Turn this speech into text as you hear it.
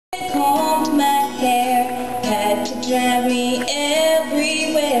Combed my hair, had to drive me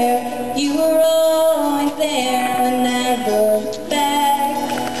everywhere. You were always there when I looked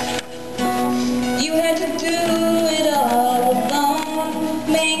back. You had to do it all alone,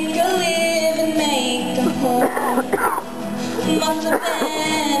 make a living, make a home. Must have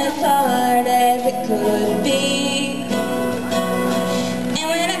been as hard as it could be. And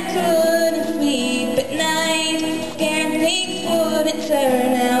when I couldn't sleep at night, scared things wouldn't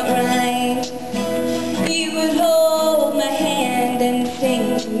turn out right, you would hold my hand and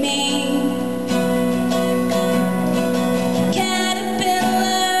sing to me.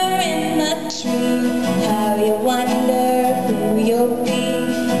 Caterpillar in the tree, how you wonder who you'll be.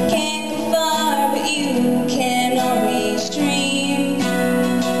 Can't go far, but you can always dream.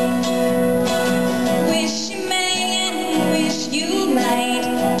 Wish you may and wish you might.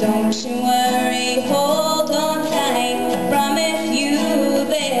 Don't you worry, hold on tight. I promise you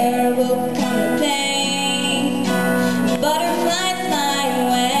there will come a day, butterflies fly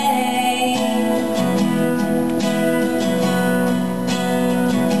away.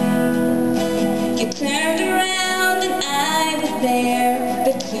 You turned around and I was there.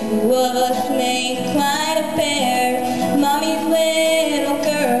 The two of us made quite a pair. Mommy's little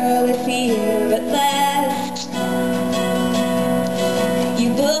girl is here at last. You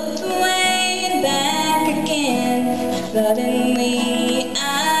looked away and back again. Suddenly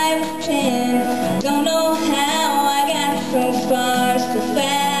I was 10. Don't know how I got so far so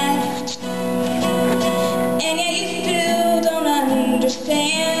fast. And yet you still don't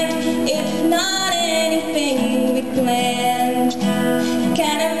understand. It's not anything we planned.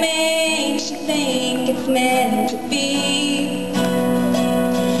 Kinda makes you think it's meant to be.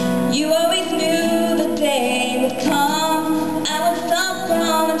 You always knew the day would come. I was so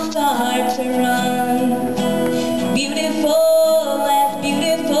from the start to run. Beautiful as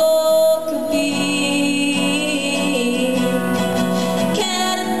beautiful could be.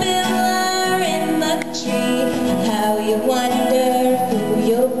 Caterpillar in the tree, how you wonder